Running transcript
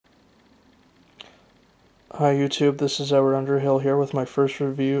Hi YouTube, this is Edward Underhill here with my first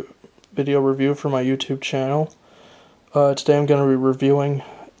video review for my YouTube channel. Today I'm going to be reviewing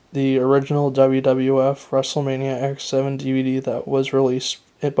the original WWF Wrestlemania X7 DVD that was released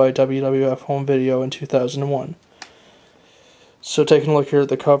by WWF Home Video in 2001. So taking a look here at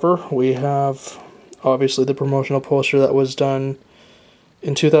the cover, we have obviously the promotional poster that was done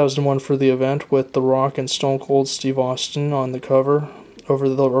in 2001 for the event with The Rock and Stone Cold Steve Austin on the cover over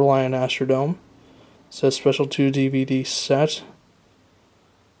the Reliant Astrodome. It says Special 2 DVD set.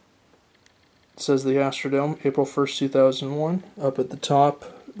 It says the Astrodome, April 1st, 2001. Up at the top,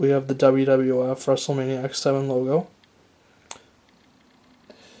 we have the WWF WrestleMania X7 logo.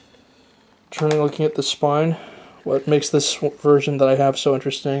 Looking at the spine, what makes this version that I have so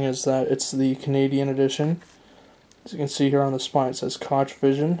interesting is that it's the Canadian edition. As you can see here on the spine, it says Koch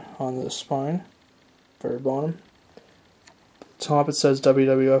Vision on the spine, very bottom. Top it says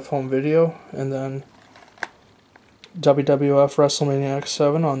WWF Home Video, and then WWF WrestleMania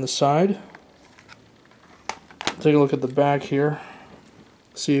X7 on the side. Take a look at the back here.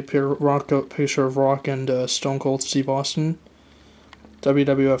 See a picture of Rock and Stone Cold Steve Austin.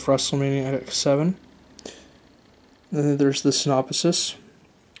 WWF WrestleMania X7. Then there's the synopsis.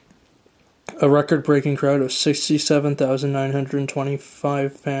 A record-breaking crowd of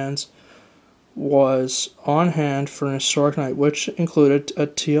 67,925 fans was on hand for an historic night, which included a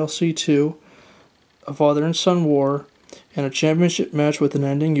T.L.C. 2, a father and son war, and a championship match with an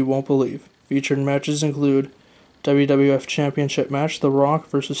ending you won't believe. Featured matches include WWF Championship match, The Rock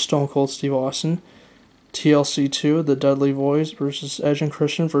versus Stone Cold Steve Austin, T.L.C. 2, the Dudley Boyz versus Edge and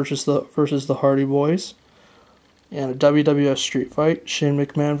Christian versus the Hardy Boyz, and a WWF Street Fight, Shane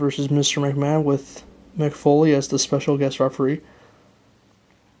McMahon versus Mr. McMahon with Mick Foley as the special guest referee.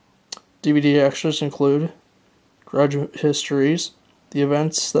 DVD extras include grudge histories, the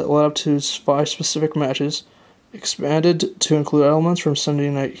events that led up to 5 specific matches, expanded to include elements from Sunday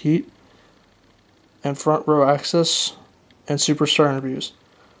Night Heat, and front row access, and superstar interviews.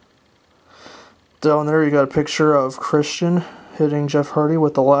 Down there you got a picture of Christian hitting Jeff Hardy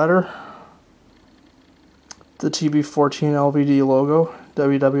with the ladder, the TB14 LVD logo,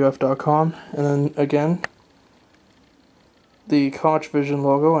 WWF.com, and then again, the Koch Vision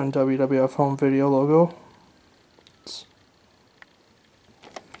logo and WWF Home Video logo.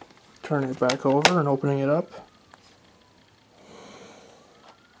 Turning it back over and opening it up.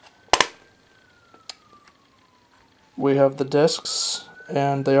 We have the discs,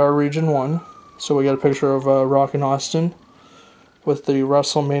 and they are Region 1. So we got a picture of Rock and Austin with the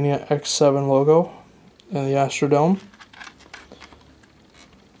WrestleMania X7 logo and the Astrodome.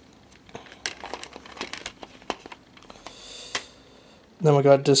 Then we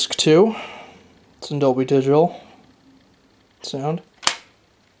got disc 2. It's in Dolby Digital sound.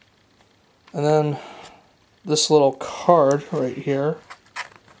 And then this little card right here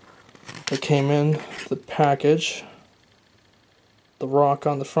that came in the package. The Rock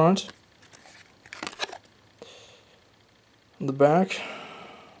on the front. On the back.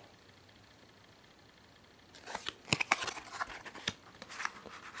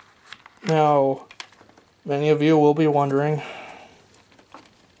 Now, many of you will be wondering,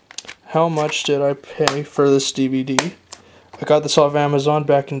 how much did I pay for this DVD? I got this off Amazon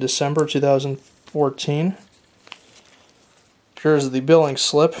back in December 2014. Here's the billing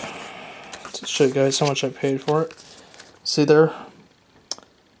slip to show you guys how much I paid for it. See there?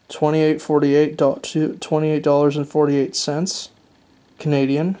 $28.48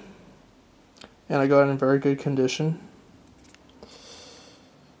 Canadian, and I got it in very good condition.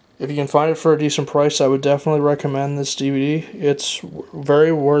 If you can find it for a decent price, I would definitely recommend this DVD. It's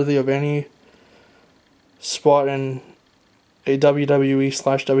very worthy of any spot in a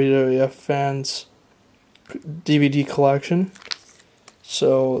WWE/WWF fans DVD collection.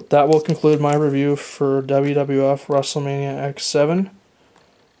 So that will conclude my review for WWF WrestleMania X7.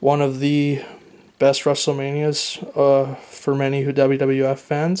 One of the best WrestleManias for many WWF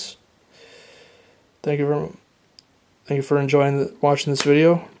fans. Thank you for watching this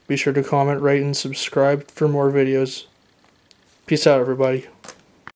video. Be sure to comment, rate, and subscribe for more videos. Peace out, everybody.